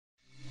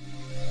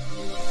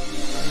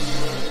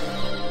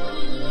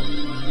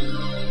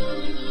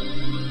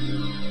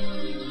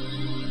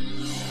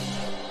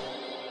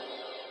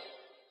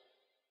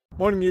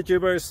Morning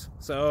YouTubers.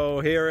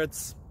 So here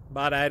it's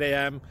about 8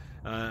 a.m.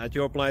 At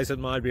your place it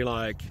might be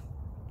like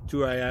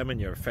 2 a.m. and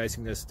you're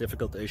facing this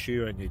difficult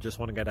issue and you just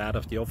want to get out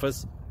of the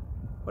office.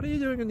 What are you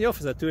doing in the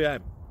office at 2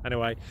 a.m.?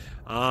 Anyway,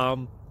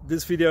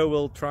 this video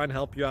will try and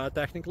help you out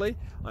technically.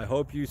 I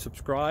hope you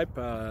subscribe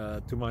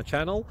to my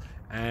channel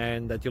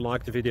and that you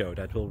like the video.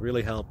 That will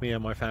really help me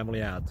and my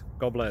family out.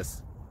 God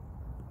bless.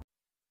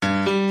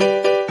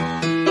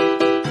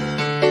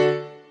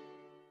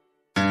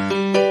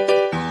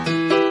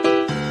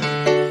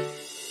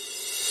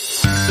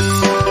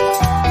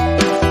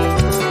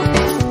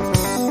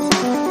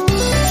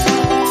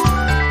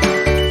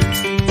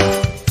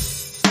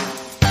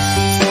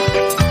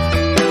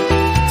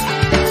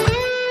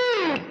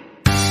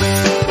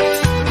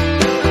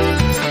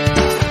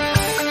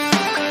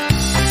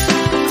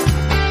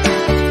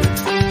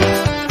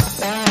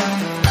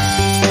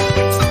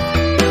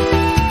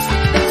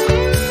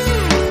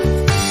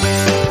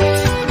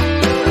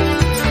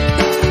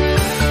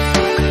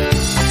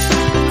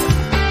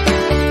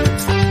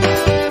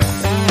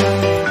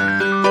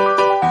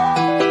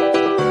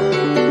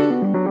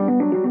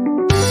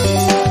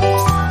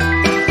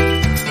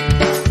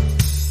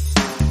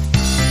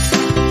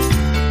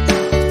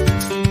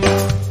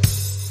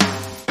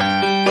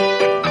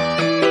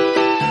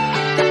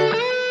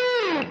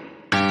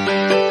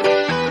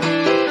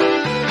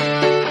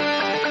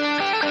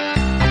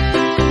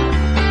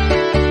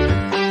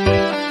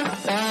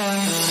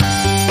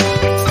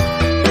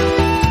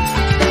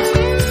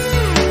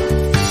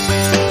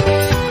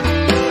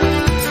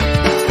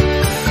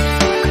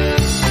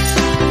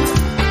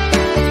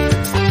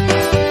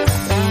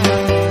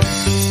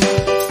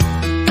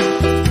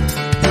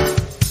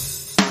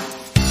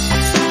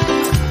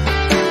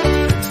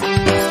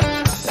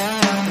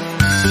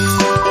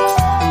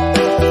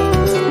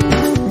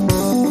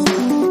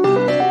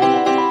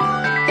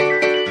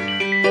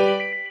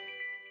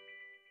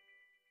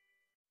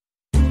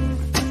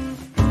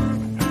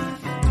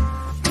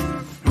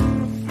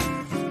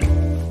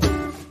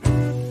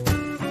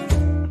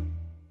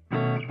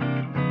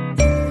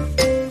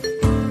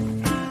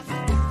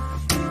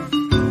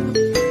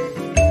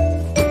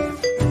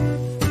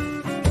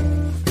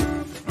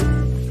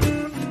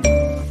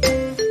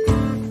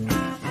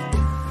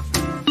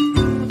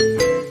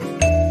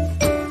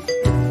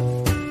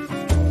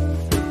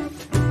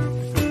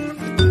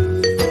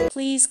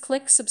 Please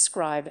click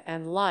subscribe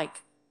and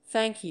like.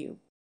 Thank you.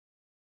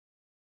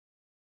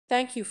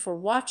 Thank you for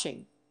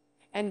watching,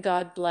 and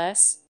God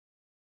bless.